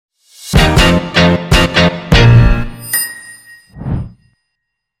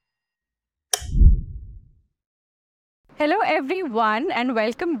Hello, everyone, and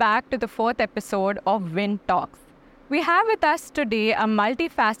welcome back to the fourth episode of VinTalks. We have with us today a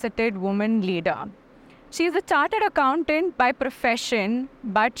multifaceted woman leader. She is a chartered accountant by profession,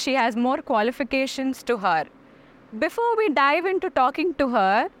 but she has more qualifications to her. Before we dive into talking to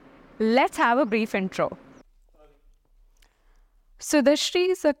her, let's have a brief intro.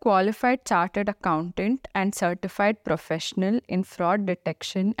 Sudhasri is a qualified chartered accountant and certified professional in fraud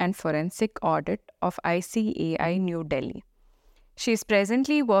detection and forensic audit of ICAI New Delhi. She is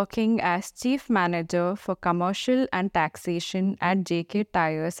presently working as Chief Manager for Commercial and Taxation at JK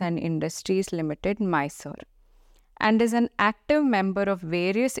Tyres and Industries Limited, Mysore, and is an active member of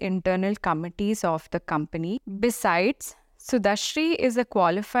various internal committees of the company. Besides, Sudhasri is a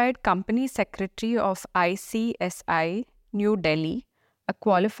qualified company secretary of ICSI New Delhi, a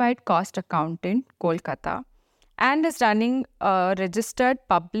qualified cost accountant, Kolkata, and is running a registered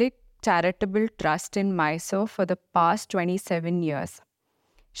public charitable trust in Mysore for the past 27 years.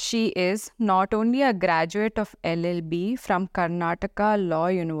 She is not only a graduate of LLB from Karnataka Law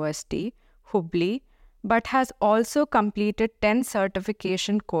University, Hubli, but has also completed 10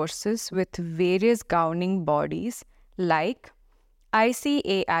 certification courses with various governing bodies like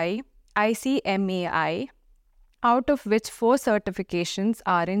ICAI, ICMAI, out of which 4 certifications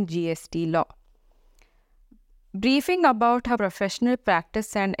are in GST law. Briefing about her professional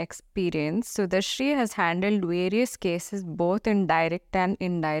practice and experience, Sudhasri has handled various cases both in direct and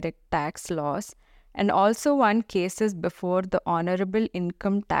indirect tax laws and also won cases before the Honorable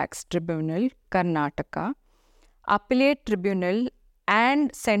Income Tax Tribunal, Karnataka, Appellate Tribunal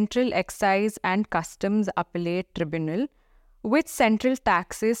and Central Excise and Customs Appellate Tribunal with Central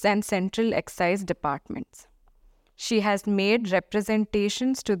Taxes and Central Excise Departments. She has made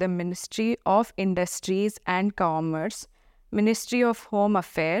representations to the Ministry of Industries and Commerce, Ministry of Home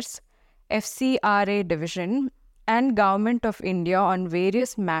Affairs, FCRA Division, and Government of India on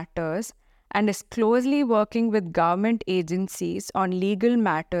various matters and is closely working with government agencies on legal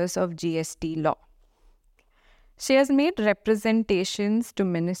matters of GST law. She has made representations to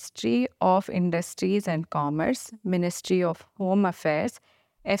Ministry of Industries and Commerce, Ministry of Home Affairs,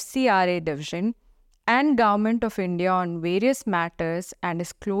 FCRA Division, and Government of India on various matters and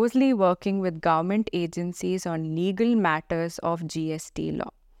is closely working with government agencies on legal matters of GST law.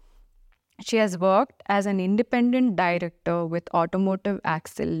 She has worked as an independent director with Automotive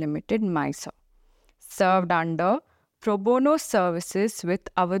Axle Limited, Mysore. Served under pro bono services with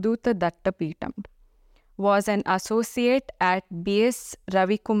Avaduta Dattapeetham. Was an associate at B.S.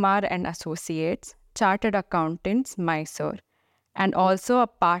 Ravikumar and Associates, Chartered Accountants, Mysore, and also a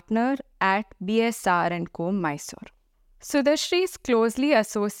partner at BSR & Co. Mysore. Sudhasri is closely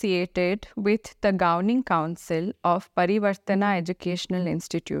associated with the Governing Council of Parivartana Educational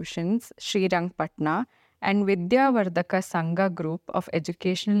Institutions, Srirangpatna, and Vidyavardhaka Sangha Group of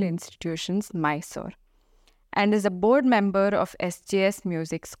Educational Institutions, Mysore, and is a board member of SJS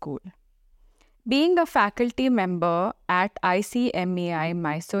Music School. Being a faculty member at ICMAI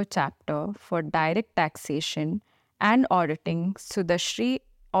Mysore chapter for direct taxation and auditing, Sudhasri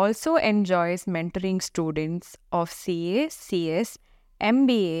also enjoys mentoring students of CA, CS,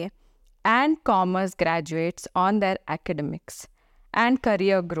 MBA, and commerce graduates on their academics and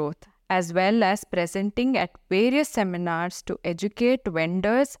career growth, as well as presenting at various seminars to educate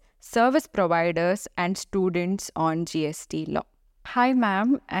vendors, service providers, and students on GST law. Hi,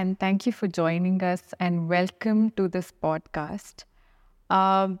 ma'am, and thank you for joining us and welcome to this podcast.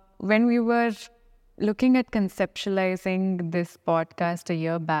 When we were looking at conceptualizing this podcast a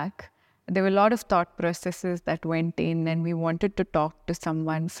year back, there were a lot of thought processes that went in, and we wanted to talk to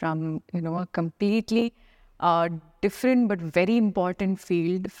someone from, a completely different but very important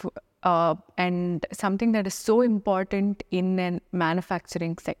field and something that is so important in a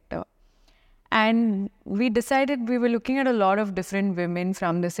manufacturing sector. And we decided we were looking at a lot of different women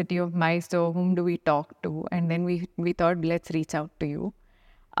from the city of Mysore. Whom do we talk to? And then we thought, let's reach out to you.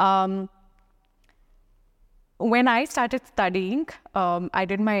 When I started studying, I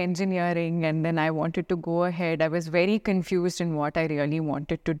did my engineering and then I wanted to go ahead. I was very confused in what I really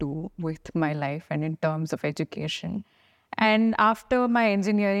wanted to do with my life and in terms of education. And after my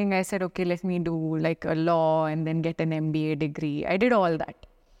engineering, I said, okay, let me do like a law and then get an MBA degree. I did all that.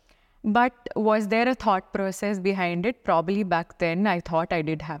 But was there a thought process behind it? Probably back then I thought I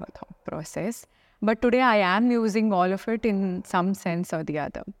did have a thought process. But today I am using all of it in some sense or the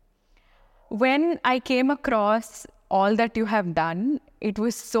other. When I came across all that you have done, it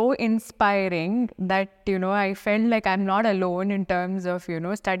was so inspiring that, I felt like I'm not alone in terms of,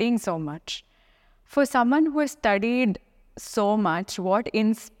 studying so much. For someone who has studied so much, what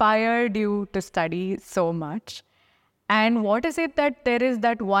inspired you to study so much? And what is it that there is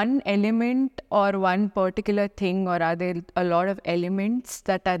that one element or one particular thing, or are there a lot of elements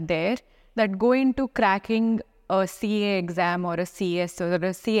that are there that go into cracking a CA exam or a CS or a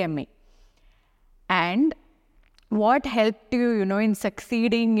CMA? And what helped you, in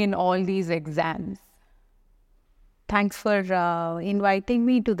succeeding in all these exams? Thanks for inviting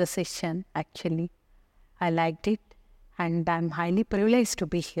me to the session, actually. I liked it, and I'm highly privileged to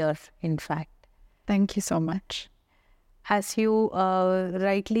be here, in fact. Thank you so much. As you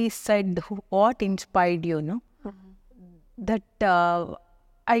rightly said, what inspired you, no? That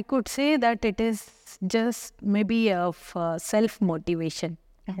I could say that it is just maybe of self-motivation,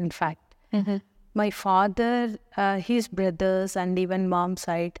 in fact. My father, his brothers, and even mom's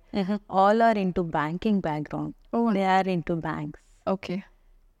side, all are into banking background. Oh. They are into banks. Okay.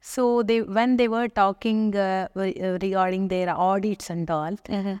 So when they were talking regarding their audits and all,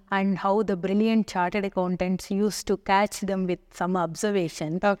 and how the brilliant chartered accountants used to catch them with some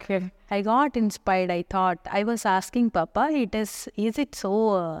observations, Okay. I got inspired. I thought, I was asking Papa, is it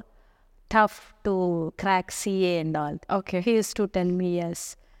so tough to crack CA and all? Okay. He used to tell me,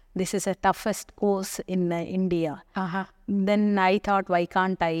 yes, this is the toughest course in India. Then I thought, why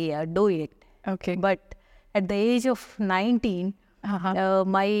can't I do it? Okay. But at the age of 19,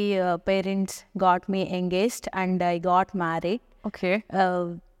 my parents got me engaged and I got married. Okay.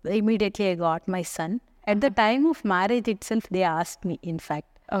 Immediately I got my son. At the time of marriage itself, they asked me, in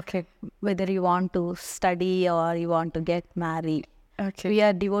fact, Okay. whether you want to study or you want to get married. Okay. We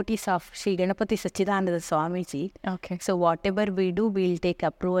are devotees of Sri Ganapati Sachidananda Swamiji. Okay. So whatever we do, we'll take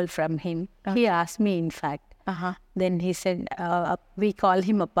approval from him. He asked me, in fact. Then he said, we call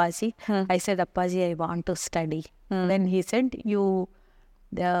him Appaji. I said, Appaji, I want to study. Then he said, you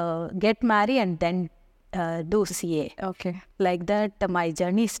get married and then do CA. Okay. Like that, my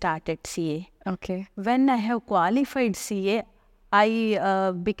journey started CA. Okay. When I have qualified CA,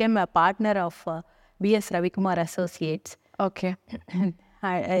 I became a partner of B.S. Ravikumar Associates, Okay.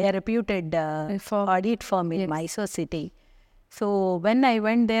 a reputed audit firm in Mysore city. So when I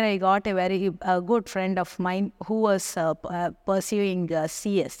went there, I got a very good friend of mine who was pursuing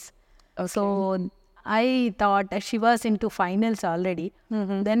CS. Okay. So I thought she was into finals already.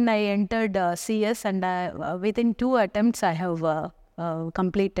 Then I entered CS, and within 2 attempts, I have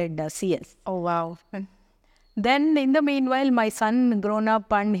completed CS. Oh, wow. Then in the meanwhile, my son grown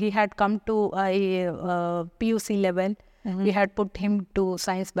up and he had come to PUC level. We had put him to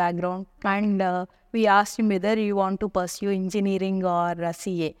science background, and we asked him whether you want to pursue engineering or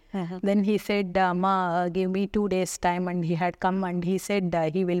CA. Then he said, Ma, give me 2 days time, and he had come and he said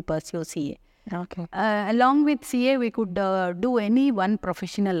he will pursue CA. Okay. Along with CA, we could do any one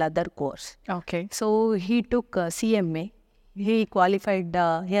professional other course. Okay. So he took CMA. He qualified.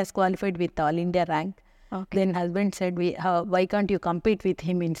 He has qualified with All India rank. Okay. Then husband said, why can't you compete with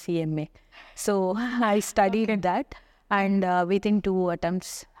him in CMA? So I studied that, and within 2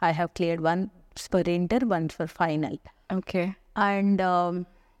 attempts, I have cleared one for inter, one for final. Okay. And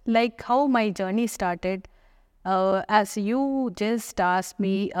like how my journey started, as you just asked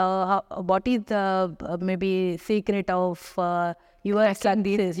me, what is the maybe secret of your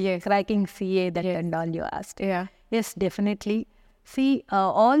success, cracking CA, that and all you asked. Yeah. Yes, definitely. See,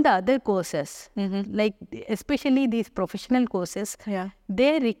 all the other courses, like especially these professional courses,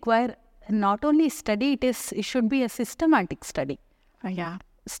 they require not only study, it should be a systematic study. Yeah.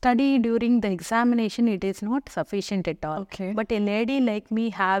 Study during the examination, it is not sufficient at all. Okay. But a lady like me,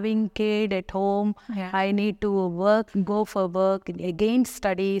 having kid at home, I need to go for work, again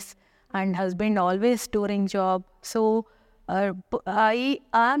studies, and husband always touring job. So I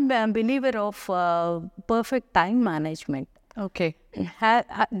am a believer of perfect time management. Okay.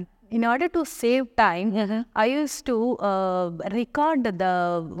 In order to save time, I used to record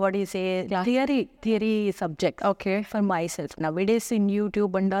the theory subjects for myself. Nowadays in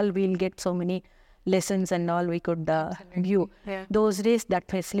YouTube and all, we'll get so many lessons and all we could view. Those days, that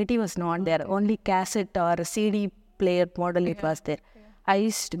facility was not there. Only cassette or CD player model it was there. I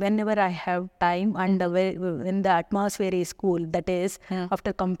used, whenever I have time and when the atmosphere is cool, that is,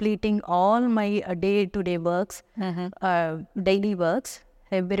 after completing all my day-to-day works, daily works,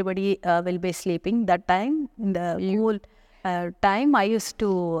 everybody will be sleeping. That time, in the cool time, I used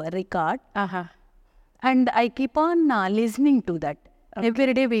to record. And I keep on listening to that.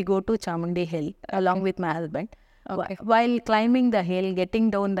 Every day we go to Chamundi Hill along with my husband. While climbing the hill, getting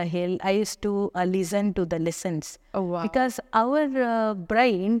down the hill, I used to listen to the lessons. Oh, wow. Because our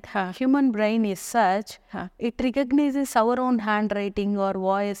brain, human brain is such, it recognizes our own handwriting or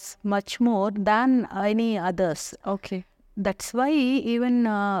voice much more than any others. Okay. That's why even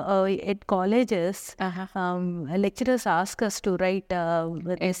at colleges, lecturers ask us to write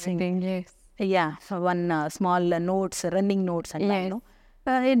Everything, yes. Yeah, one small notes, running notes, and Yes.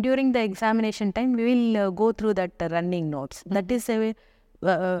 during the examination time, we will go through that running notes. That is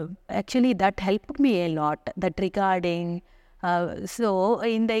actually that helped me a lot. That regarding, so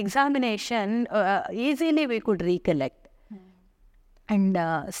in the examination, easily we could recollect. And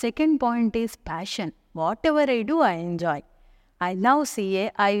second point is passion. Whatever I do, I enjoy. I now CA.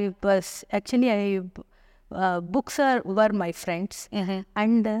 Books were my friends.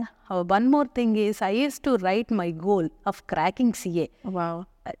 And one more thing is, I used to write my goal of cracking CA. Wow.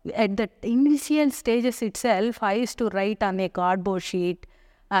 At the initial stages itself, I used to write on a cardboard sheet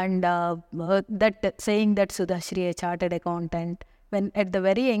and that saying that Sudhasri, a chartered accountant. When at the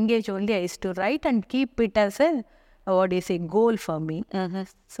very young age only, I used to write and keep it as a goal for me.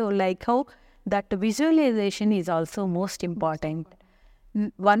 So like how that visualization is also most important.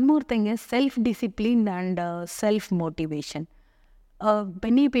 One more thing is self-discipline and self-motivation.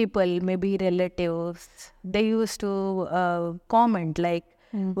 Many people, maybe relatives, they used to comment like,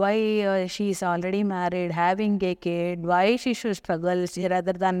 why she's already married, having a kid, why she should struggle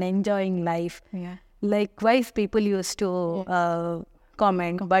rather than enjoying life. Yeah. Likewise, people used to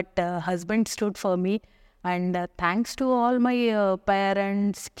comment, but husband stood for me. And thanks to all my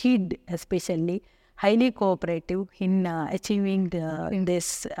parents, kid especially, highly cooperative in achieving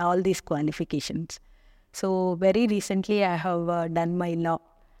all these qualifications. So very recently, I have done my law.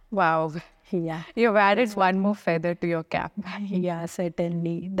 Wow. Yeah. You've added one more feather to your cap. Yeah,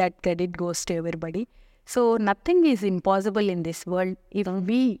 certainly. That credit goes to everybody. So nothing is impossible in this world if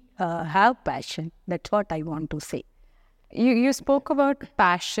we have passion. That's what I want to say. You spoke about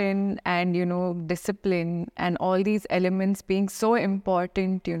passion and, discipline and all these elements being so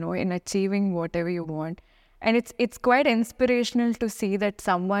important, in achieving whatever you want. And it's quite inspirational to see that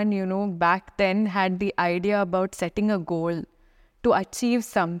someone, back then had the idea about setting a goal to achieve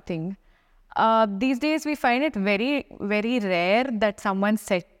something. These days, we find it very, very rare that someone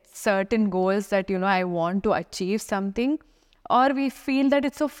sets certain goals that, I want to achieve something, or we feel that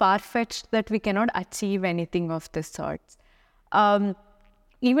it's so far-fetched that we cannot achieve anything of this sort.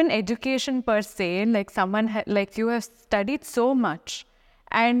 Even education per se, like someone, like you have studied so much.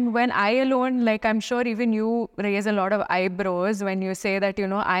 And when I alone, like I'm sure even you raise a lot of eyebrows when you say that,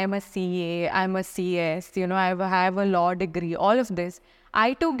 I am a CA, I'm a CS, I have a law degree, all of this.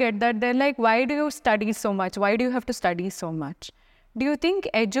 I too get that. They're like, why do you study so much? Why do you have to study so much? Do you think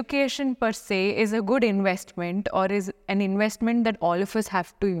education per se is a good investment, or is an investment that all of us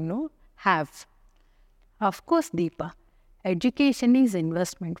have to, have? Of course, Deepa. Education is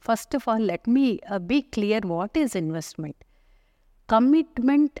investment. First of all, let me be clear what is investment.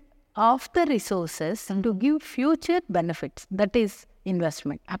 Commitment of the resources to give future benefits. That is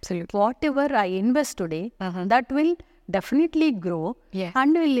investment. Absolutely. Whatever I invest today, that will definitely grow,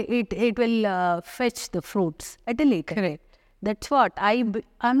 and it will fetch the fruits at a later. Correct. That's what I'm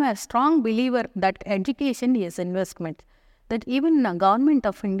a strong believer that education is investment. That even the government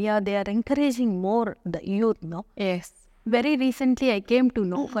of India, they are encouraging more the youth, no? Yes. Very recently, I came to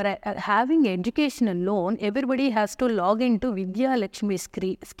know for having educational loan, everybody has to log into Vidya Lakshmi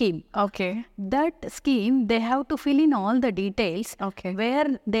scheme. Okay. That scheme, they have to fill in all the details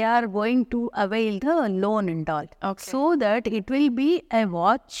where they are going to avail the loan and all. Okay. So that it will be a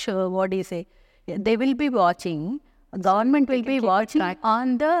watch, they will be watching, government will be watching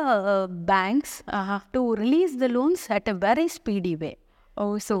on the banks to release the loans at a very speedy way.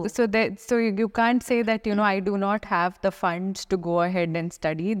 Oh, so you can't say that, I do not have the funds to go ahead and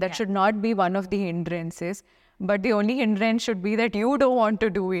study. That should not be one of the hindrances. But the only hindrance should be that you don't want to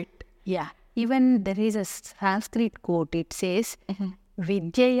do it. Yeah. Even there is a Sanskrit quote. It says,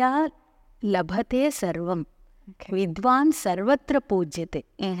 Vidyaya labhate sarvam. Vidvan sarvatra pujyate.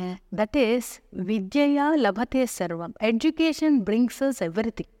 That is, Vidyaya labhate sarvam. Education brings us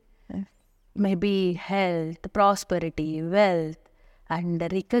everything. Maybe health, prosperity, wealth, and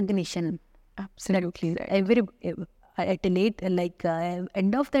recognition. Absolutely right. At a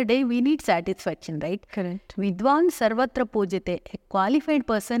end of the day, we need satisfaction, right? Correct. Vidvan sarvatra pujyate. A qualified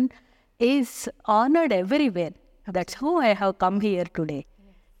person is honored everywhere. That's how I have come here today.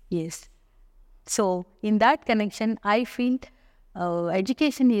 Yes. So in that connection, I feel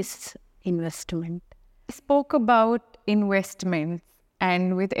education is investment. I spoke about investments.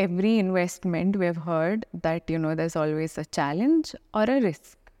 And with every investment, we have heard that, there's always a challenge or a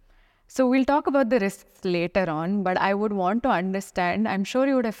risk. So we'll talk about the risks later on, but I would want to understand, I'm sure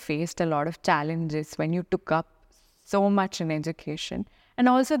you would have faced a lot of challenges when you took up so much in education, and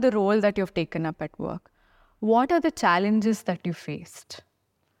also the role that you've taken up at work. What are the challenges that you faced?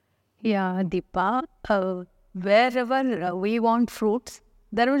 Yeah, Deepa, wherever we want fruits,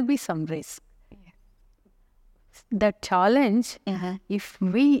 there will be some risk. The challenge, if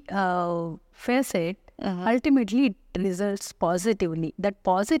we face it, ultimately it results positively. That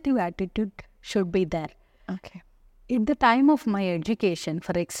positive attitude should be there. Okay. At the time of my education,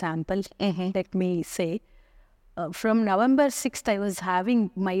 for example, let me say, from November 6th, I was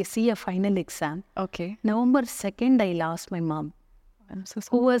having my CA final exam. Okay. November 2nd, I lost my mom, I'm so who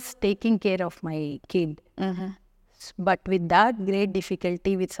sorry. was taking care of my kid. But with that great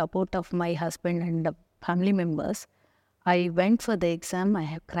difficulty, with support of my husband and the family members, I went for the exam. I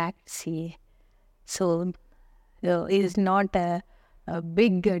have cracked CA. So it is not a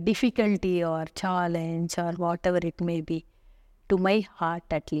big difficulty or challenge or whatever it may be, to my heart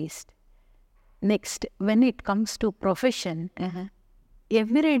at least. Next, when it comes to profession,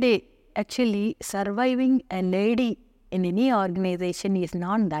 every day, actually, surviving a lady in any organization is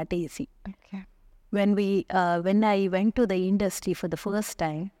not that easy. Okay. When I went to the industry for the first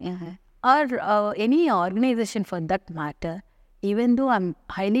time, or any organization for that matter, even though I'm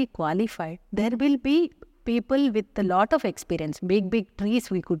highly qualified, there will be people with a lot of experience, big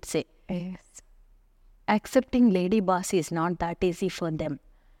trees, we could say. Yes. Accepting lady boss is not that easy for them.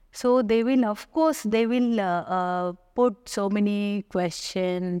 So they will, of course, they will put so many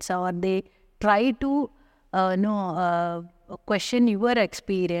questions, or they try to question your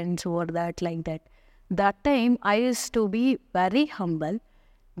experience or that, like that. That time I used to be very humble,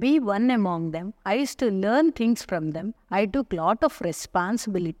 be one among them. I used to learn things from them. I took lot of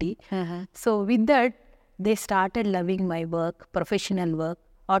responsibility. So with that, they started loving my work, professional work.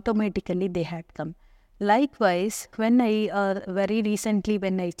 Automatically they had come. Likewise, when I very recently,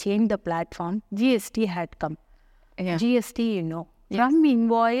 when I changed the platform, GST had come. Yeah. GST, from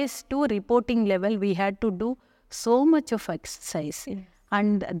invoice to reporting level, we had to do so much of exercise. Yes.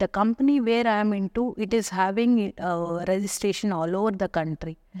 And the company where I am into, it is having registration all over the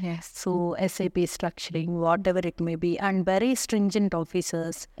country. Yes. So SAP structuring, whatever it may be, and very stringent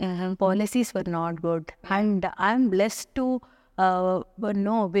officers. Policies were not good. And I am blessed to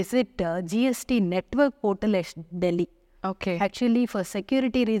visit GST network portal at Delhi. Okay. Actually, for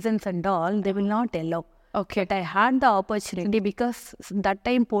security reasons and all, they will not allow. Okay. But I had the opportunity because that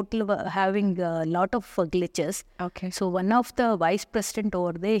time portal were having a lot of glitches. Okay. So one of the vice president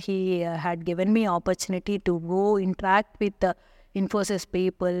over there, he had given me opportunity to go interact with the Infosys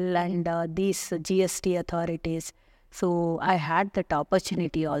people and these GST authorities. So I had that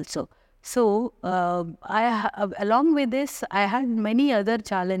opportunity also. So along with this, I had many other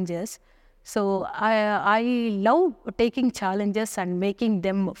challenges. So I love taking challenges and making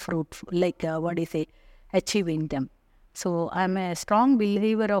them fruitful, like achieving them. So I'm a strong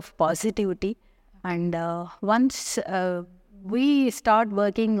believer of positivity, and once we start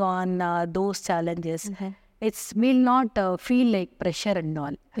working on those challenges, it will not feel like pressure and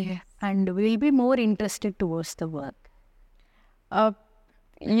all. Yes. And we'll be more interested towards the work.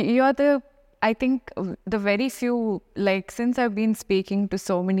 You're I think the very few, since I've been speaking to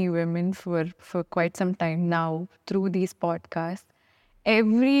so many women for quite some time now through these podcasts,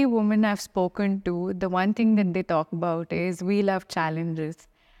 every woman I've spoken to, the one thing that they talk about is we love challenges.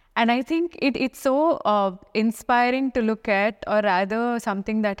 And I think it's so inspiring to look at, or rather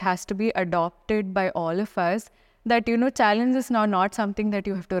something that has to be adopted by all of us, that, challenge is now not something that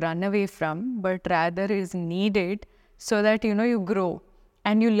you have to run away from, but rather is needed so that, you grow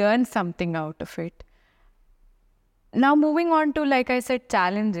and you learn something out of it. Now, moving on to, like I said,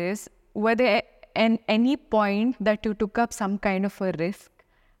 challenges, were there any point that you took up some kind of a risk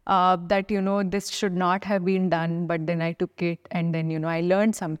that, this should not have been done, but then I took it and then, I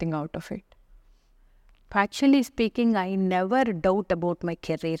learned something out of it? Actually speaking, I never doubt about my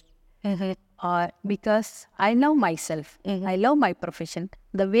career. Because I love myself. I love my profession.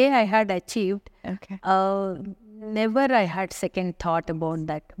 The way I had achieved, never I had second thought about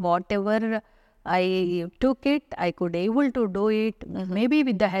that. Whatever I took it, I could able to do it, maybe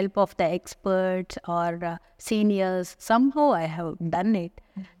with the help of the experts or seniors. Somehow I have done it.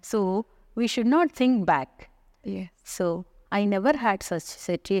 So we should not think back. Yes. So I never had such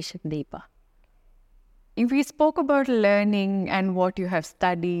situation, Deepa. We spoke about learning and what you have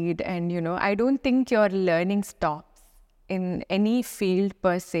studied, and I don't think your learning stops in any field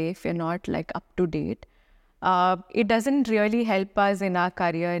per se if you're not up to date. It doesn't really help us in our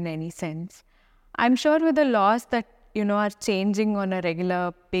career in any sense. I'm sure with the laws that are changing on a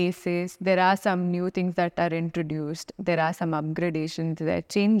regular basis, there are some new things that are introduced. There are some upgradations, there are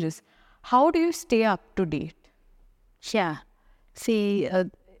changes. How do you stay up to date? Yeah. See,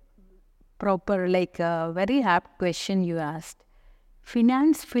 proper, like very apt question you asked.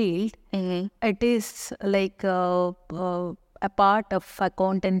 Finance field, it is like a part of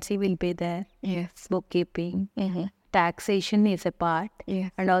accountancy will be there. Yes. Bookkeeping. Taxation is a part.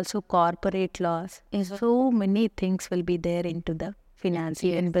 Yes. And also corporate laws. So many things will be there into the finance,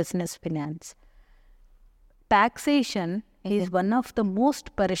 even business finance. Taxation is one of the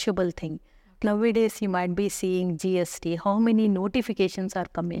most perishable thing. Nowadays, you might be seeing GST, how many notifications are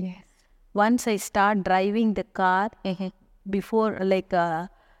coming. Yes. Once I start driving the car, before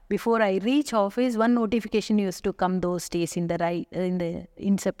I reach office, one notification used to come those days in the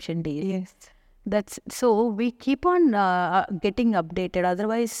inception days. Yes. That's so we keep on getting updated.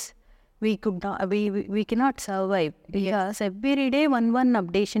 Otherwise, we could not, we cannot survive, because every day one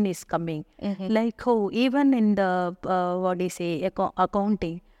updation is coming. Like even in the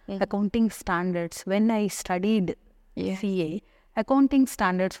accounting standards. When I studied CA, accounting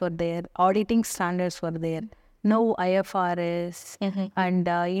standards were there, auditing standards were there. Now IFRS and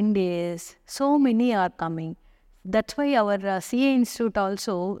Ind AS, so many are coming. That's why our CA Institute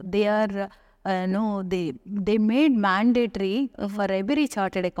also, they are they made mandatory for every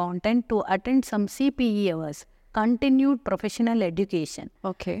chartered accountant to attend some CPE hours, continued professional education.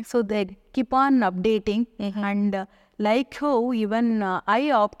 Okay. So they keep on updating, and like how even I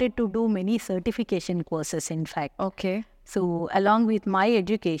opted to do many certification courses, in fact. Okay. So along with my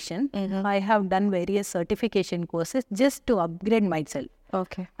education, I have done various certification courses just to upgrade myself.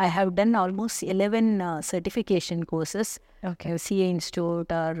 Okay. I have done almost 11 certification courses. Okay. CA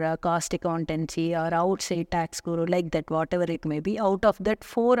Institute or cost accountancy or outside tax guru, like that, whatever it may be. Out of that,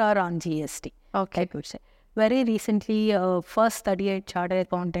 4 are on GST. Okay. I could say. Very recently, first 38 chartered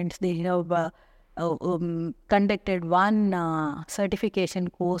accountants, they have conducted one certification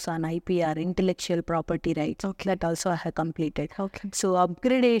course on IPR, intellectual property rights. Okay. That also I have completed. Okay. So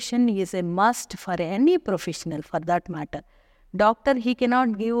upgradation is a must for any professional, for that matter. Doctor, he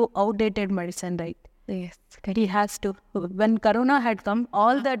cannot give outdated medicine, right? Yes. He has to. When Corona had come,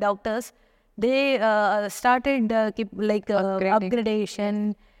 all the doctors, they started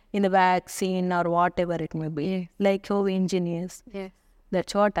upgradation in the vaccine or whatever it may be. Yes. Like how engineers. Yes.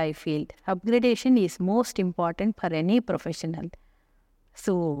 That's what I feel. Upgradation is most important for any professional.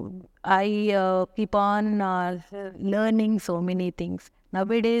 So I keep on learning so many things.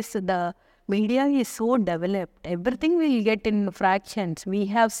 Nowadays, the media is so developed. Everything will get in fractions. We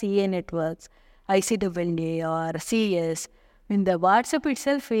have CA networks, ICAA or CS. In the WhatsApp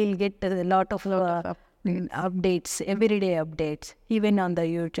itself, we'll get a lot of updates, everyday updates. Even on the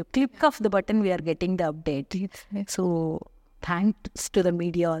YouTube, click of the button, we are getting the update. Yes. So thanks to the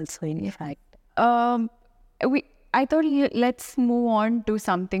media also, in fact. I thought let's move on to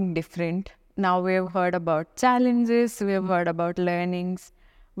something different. Now we have heard about challenges, we have heard about learnings,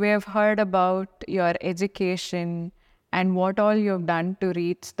 we have heard about your education and what all you have done to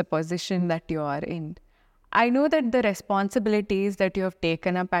reach the position that you are in. I know that the responsibilities that you have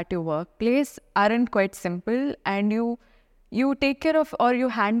taken up at your workplace aren't quite simple, and you take care of or you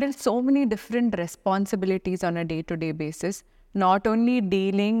handle so many different responsibilities on a day-to-day basis, not only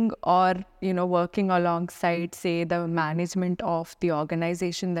dealing or working alongside, say, the management of the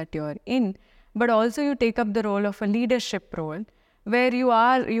organization that you're in, but also you take up the role of a leadership role where you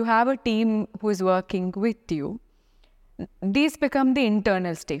have a team who is working with you. These become the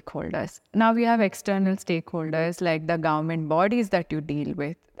internal stakeholders. Now we have external stakeholders like the government bodies that you deal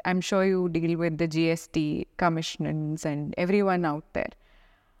with. I'm sure you deal with the GST commissions and everyone out there.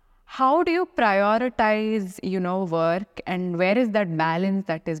 How do you prioritize, work, and where is that balance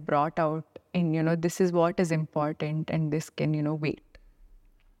that is brought out in, this is what is important and this can, wait?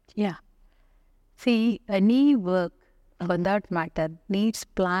 Yeah. See, any work for that matter needs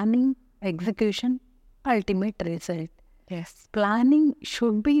planning, execution, ultimate result. Yes. Planning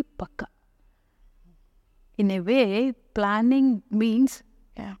should be pakka. In a way, planning means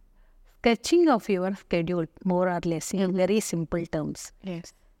sketching of your schedule, more or less, in very simple terms.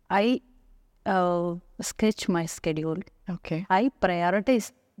 Yes. I sketch my schedule. Okay. I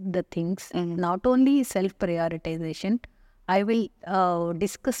prioritize the things, not only self-prioritization. I will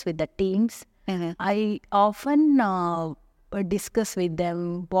discuss with the teams. I often discuss with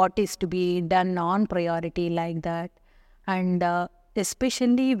them what is to be done on priority, like that. And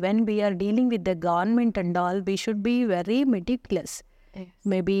especially when we are dealing with the government and all, we should be very meticulous. Yes.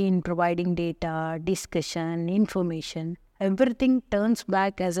 Maybe in providing data, discussion, information. Everything turns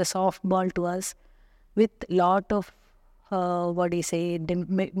back as a softball to us with lot of,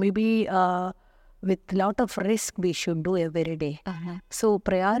 maybe with lot of risk we should do every day. So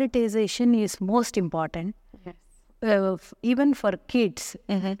prioritization is most important. Yes. even for kids,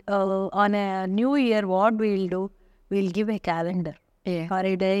 on a new year, what we'll do, we'll give a calendar or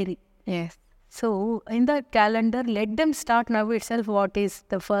a diary. Yes. So in that calendar, let them start now itself what is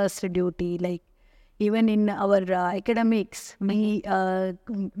the first duty. Like even in our academics, we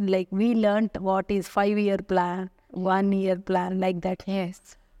learnt what is 5-year plan, 1-year plan, like that.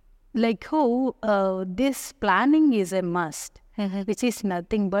 Yes. Like how this planning is a must, which is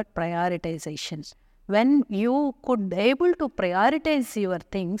nothing but prioritization. When you could able to prioritize your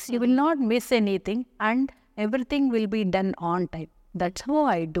things, you will not miss anything and everything will be done on time. That's how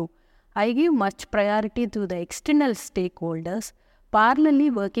I do. I give much priority to the external stakeholders,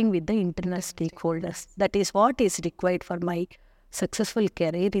 parallelly working with the internal stakeholders. That is what is required for my successful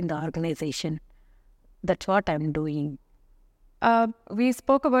career in the organization. That's what I'm doing. We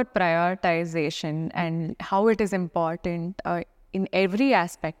spoke about prioritization and how it is important in every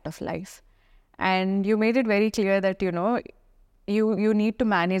aspect of life. And you made it very clear that, you need to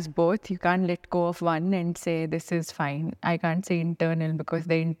manage both. You can't let go of one and say, this is fine. I can't say internal because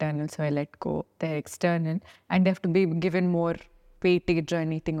they're internal, so I let go. They're external. And they have to be given more weightage or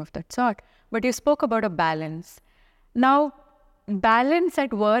anything of that sort. But you spoke about a balance. Now, balance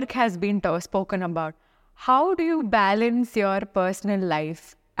at work has been spoken about. How do you balance your personal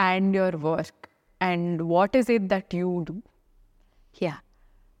life and your work? And what is it that you do? Yeah.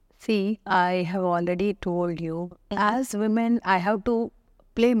 See, I have already told you, as women, I have to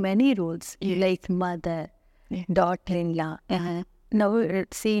play many roles, like mother, daughter-in-law. Now,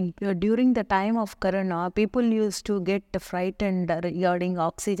 see, during the time of Corona, people used to get frightened regarding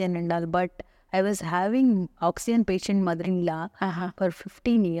oxygen and all, but I was having oxygen patient mother-in-law for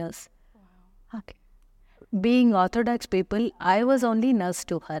 15 years. Wow. Okay. Being Orthodox people, I was only nurse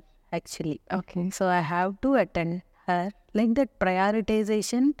to her, actually. Okay. So I have to attend her. Like that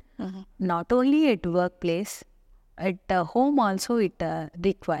prioritization, not only at workplace, at home also it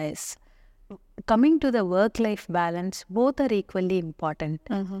requires. Coming to the work-life balance, both are equally important.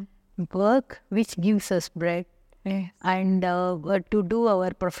 Work, which gives us bread, and to do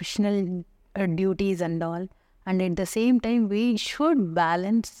our professional duties and all. And at the same time, we should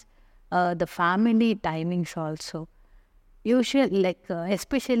balance the family timings also. Usually,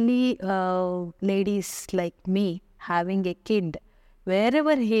 especially ladies like me, having a kid,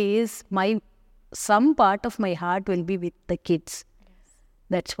 wherever he is, some part of my heart will be with the kids.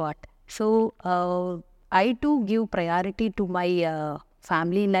 That's what. So I too give priority to my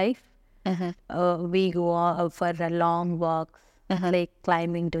family life. We go for a long walks, like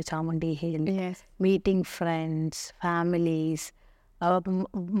climbing to Chamundi Hill, meeting friends, families.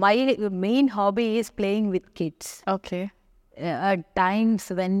 My main hobby is playing with kids. Okay. At times,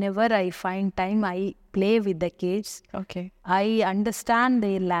 whenever I find time, I play with the kids. Okay. I understand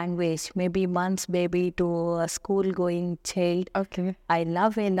their language, maybe months baby to a school-going child. Okay. I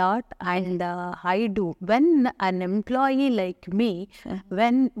love a lot, and I do. When an employee like me,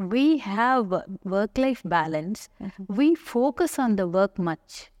 when we have work-life balance, we focus on the work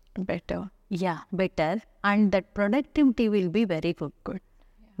much better. Yeah, better. And that productivity will be very good.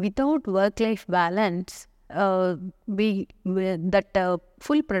 Without work-life balance, that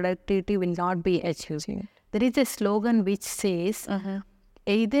full productivity will not be achieved. There is a slogan which says,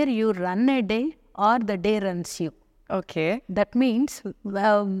 either you run a day or the day runs you. Okay. That means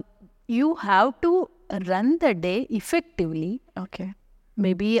you have to run the day effectively. Okay.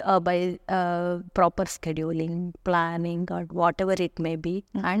 Maybe by proper scheduling, planning, or whatever it may be.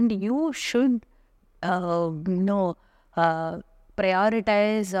 And you should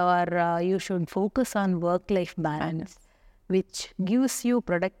prioritize, or you should focus on work-life balance, which gives you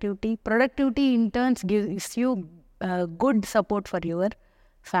productivity. Productivity in turn gives you good support for your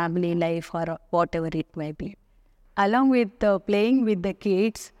family life or whatever it may be. Along with playing with the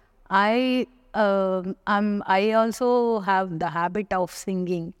kids, I also have the habit of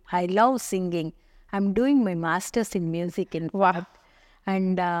singing. I love singing. I'm doing my master's in music in fact.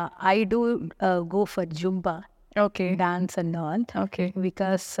 And I do go for Zumba. Okay. Dance and all. Okay.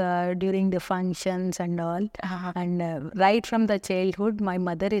 Because during the functions and all, and right from the childhood, my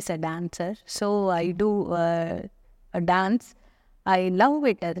mother is a dancer. So I do a dance. I love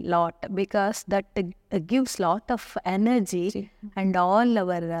it a lot because that gives lot of energy and all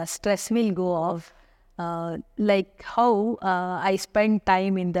our stress will go off. Like how I spend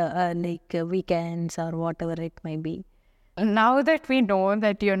time in the weekends or whatever it may be. Now that we know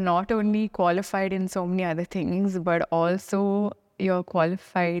that you're not only qualified in so many other things, but also you're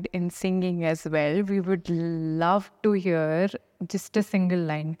qualified in singing as well, we would love to hear just a single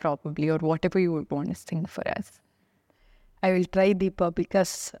line probably, or whatever you would want to sing for us. I will try, Deepa,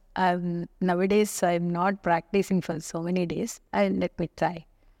 because nowadays I'm not practicing for so many days. Let me try.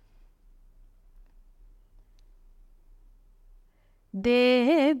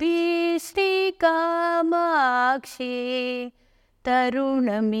 Devi Sri Kamakshi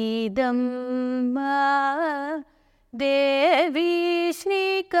Tarunamidam Ma Devi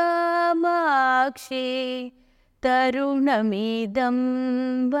Sri Kamakshi Tarunamidam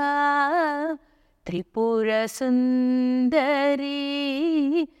Va Tripura Sundari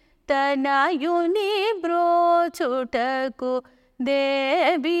Tanayuni Brochutaku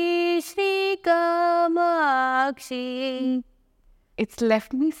Devi Sri Kamakshi. It's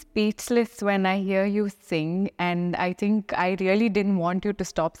left me speechless when I hear you sing, and I think I really didn't want you to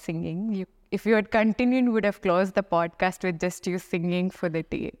stop singing. If you had continued, we would have closed the podcast with just you singing for the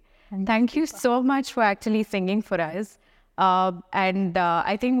day. Thank you so much for actually singing for us.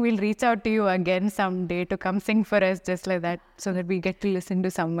 I think we'll reach out to you again someday to come sing for us just like that, so that we get to listen to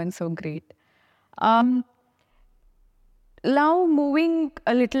someone so great. Now moving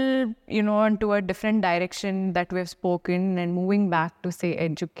a little, into a different direction that we've spoken, and moving back to, say,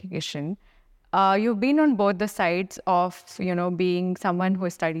 education. You've been on both the sides of, being someone who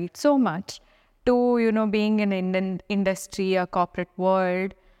studied so much to, being in an industry, a corporate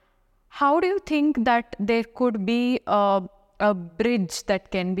world. How do you think that there could be a bridge that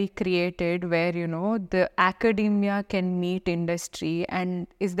can be created where, the academia can meet industry? And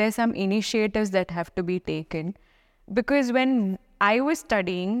is there some initiatives that have to be taken? Because when I was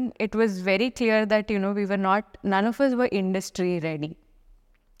studying, it was very clear that, none of us were industry ready.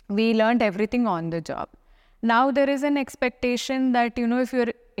 We learned everything on the job. Now there is an expectation that, if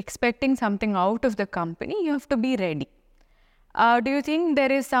you're expecting something out of the company, you have to be ready. Do you think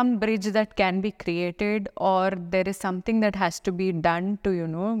there is some bridge that can be created, or there is something that has to be done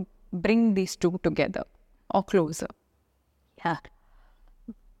to, bring these two together or closer? Yeah.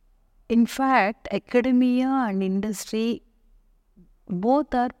 In fact, academia and industry,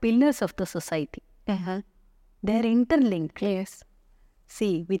 both are pillars of the society. Uh-huh. They are interlinked. Yes.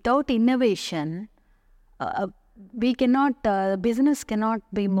 See, without innovation, we cannot, business cannot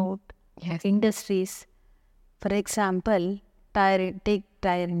be moved. Yes. Industries, for example, take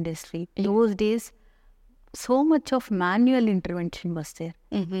tire industry. Yes. Those days, so much of manual intervention was there.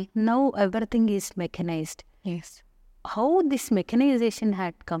 Mm-hmm. Now everything is mechanized. Yes. How this mechanization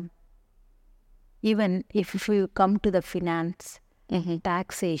had come? Even if you come to the finance, Mm-hmm.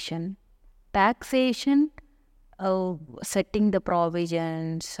 taxation, setting the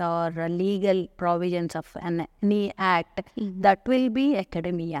provisions or legal provisions of any act, that will be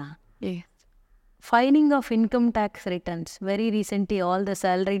academia. Yes. Filing of income tax returns. Very recently, all the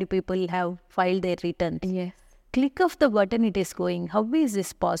salaried people have filed their returns. Yes. Click of the button, it is going. How is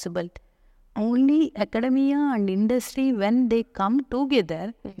this possible? Only academia and industry, when they come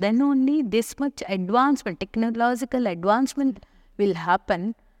together, then only this much advancement, technological advancement will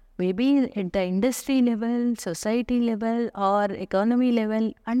happen. Maybe at the industry level, society level, or economy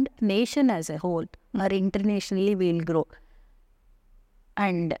level, and nation as a whole, or internationally we will grow.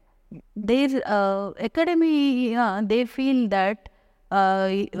 And their academia, they feel that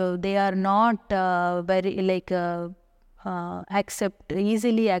they are not very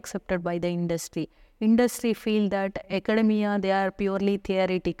easily accepted by the industry. Industry feel that academia, they are purely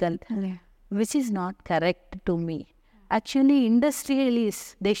theoretical, which is not correct to me. Actually,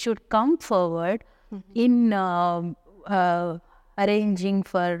 industrialists, they should come forward in arranging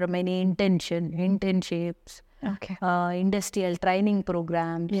for many internships, industrial training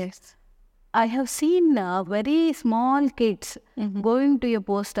programs. Yes. I have seen very small kids going to a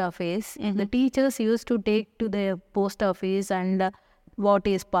post office. The teachers used to take to the post office and what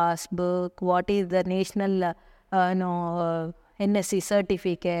is passbook, what is the national NSC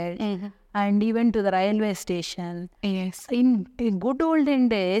certificate, and even to the railway station. Yes. In good olden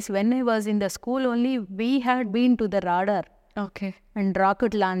days, when I was in the school only, we had been to the radar. Okay. And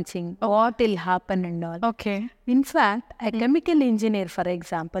rocket launching, what will happen and all. Okay. In fact, a chemical engineer, for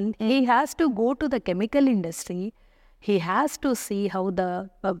example, he has to go to the chemical industry. He has to see how the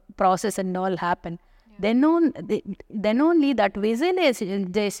process and all happen. Yeah. Then only that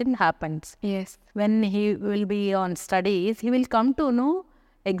visualization happens. Yes. When he will be on studies, he will come to know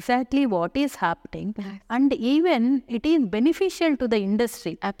exactly what is happening. Yes. And even it is beneficial to the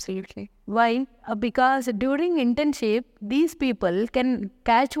industry. Absolutely. Why? Because during internship, these people can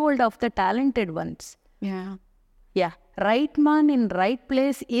catch hold of the talented ones. Yeah. Yeah. Right man in right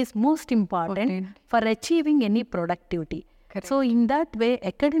place is most important for achieving any productivity. Correct. So in that way,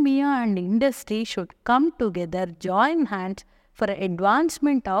 academia and industry should come together, join hands for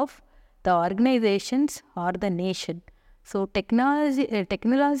advancement of the organizations or the nation. So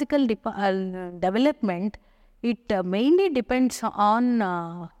technological development, it mainly depends on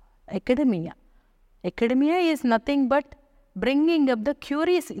academia. Academia is nothing but bringing up the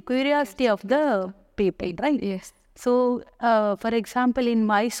curiosity of the people, right? Yes. So, for example, in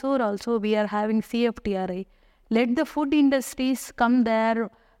Mysore also we are having CFTRI. Let the food industries come there,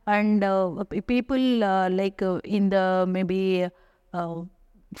 and people in the maybe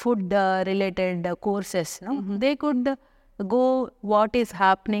food related courses, no? They could go what is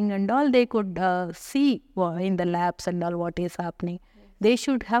happening and all. They could see in the labs and all what is happening. They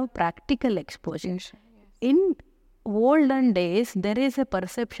should have practical exposure. In olden days, there is a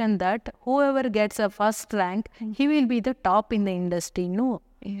perception that whoever gets a first rank, he will be the top in the industry. No.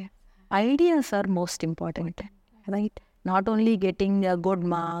 Ideas are most important, right? Not only getting good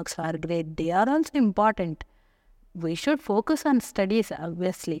marks or grade, they are also important. We should focus on studies,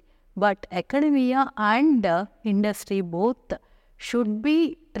 obviously, but academia and industry both should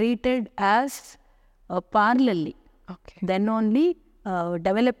be treated as parallelly. Then only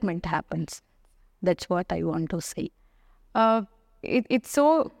development happens. That's what I want to say. It's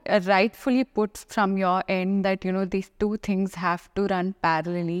so rightfully put from your end that, these two things have to run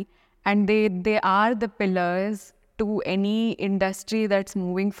parallelly, and they are the pillars to any industry that's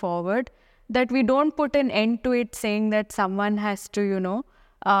moving forward, that we don't put an end to it saying that someone has to,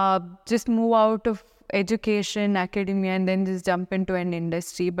 just move out of education, academia, and then just jump into an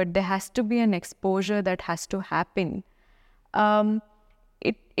industry. But there has to be an exposure that has to happen.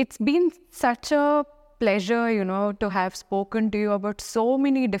 It's been such a pleasure, to have spoken to you about so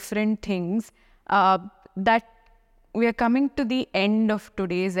many different things, that we are coming to the end of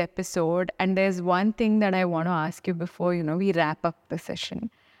today's episode. And there's one thing that I want to ask you before, we wrap up the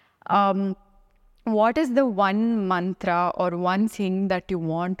session. What is the one mantra or one thing that you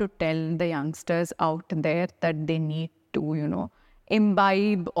want to tell the youngsters out there that they need to,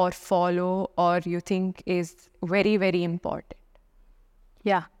 imbibe or follow, or you think is very, very important?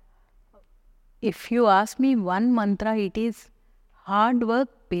 Yeah. If you ask me one mantra, it is hard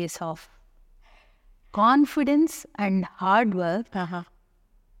work pays off. Confidence and hard work,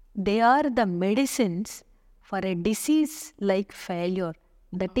 they are the medicines for a disease like failure.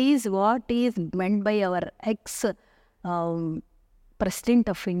 That is what is meant by our ex-President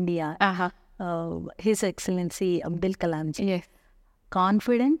of India, His Excellency Abdul Kalam ji. Yes.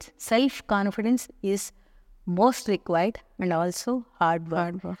 Confidence, self-confidence is most required, and also hard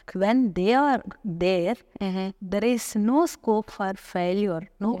work. When they are there, there is no scope for failure,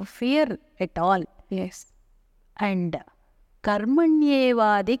 no fear at all. Yes. And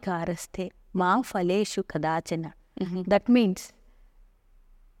karmanyevadi karaste ma phaleshu kadachana. That means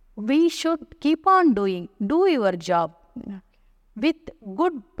we should keep on do your job with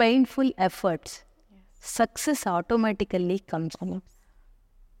good painful efforts. Success automatically comes.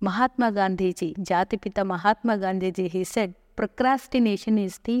 Mahatma Gandhi ji, Jatipita Mahatma Gandhi ji, he said, procrastination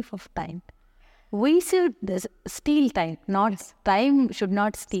is thief of time. We should steal time, time should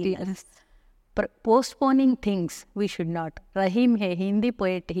not steal us. Postponing things, we should not. Rahim hai, Hindi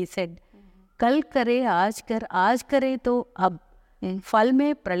poet, he said, Kal kare, aaj kare to ab. Fal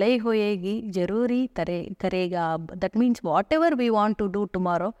mein pralay hoyegi, jaruri karega ab. That means whatever we want to do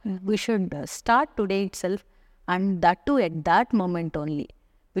tomorrow, we should start today itself, and that too at that moment only.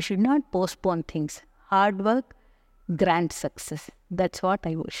 We should not postpone things. Hard work, grand success. That's what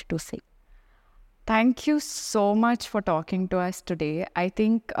I wish to say. Thank you so much for talking to us today. I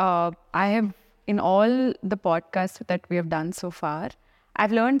think I have, in all the podcasts that we have done so far,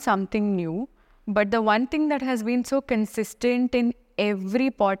 I've learned something new. But the one thing that has been so consistent in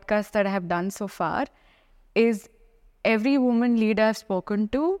every podcast that I have done so far is every woman leader I've spoken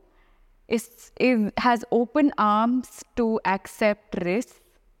to has open arms to accept risks,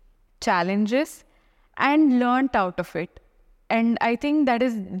 challenges, and learnt out of it. And I think that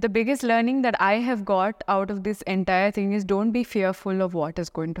is the biggest learning that I have got out of this entire thing is don't be fearful of what is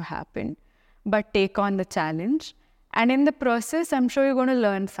going to happen, but take on the challenge. And in the process, I'm sure you're going to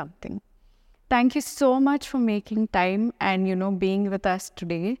learn something. Thank you so much for making time and, being with us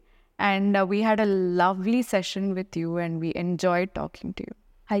today. And we had a lovely session with you and we enjoyed talking to you.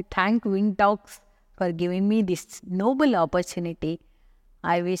 I thank VinTalks for giving me this noble opportunity.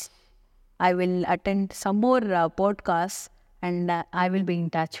 I wish I will attend some more podcasts and I will be in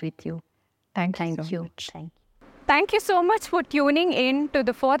touch with you. Thank you. Thank you. Thank you so much for tuning in to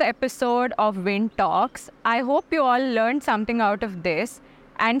the 4th episode of VinTalks. I hope you all learned something out of this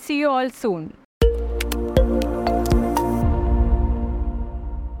and see you all soon.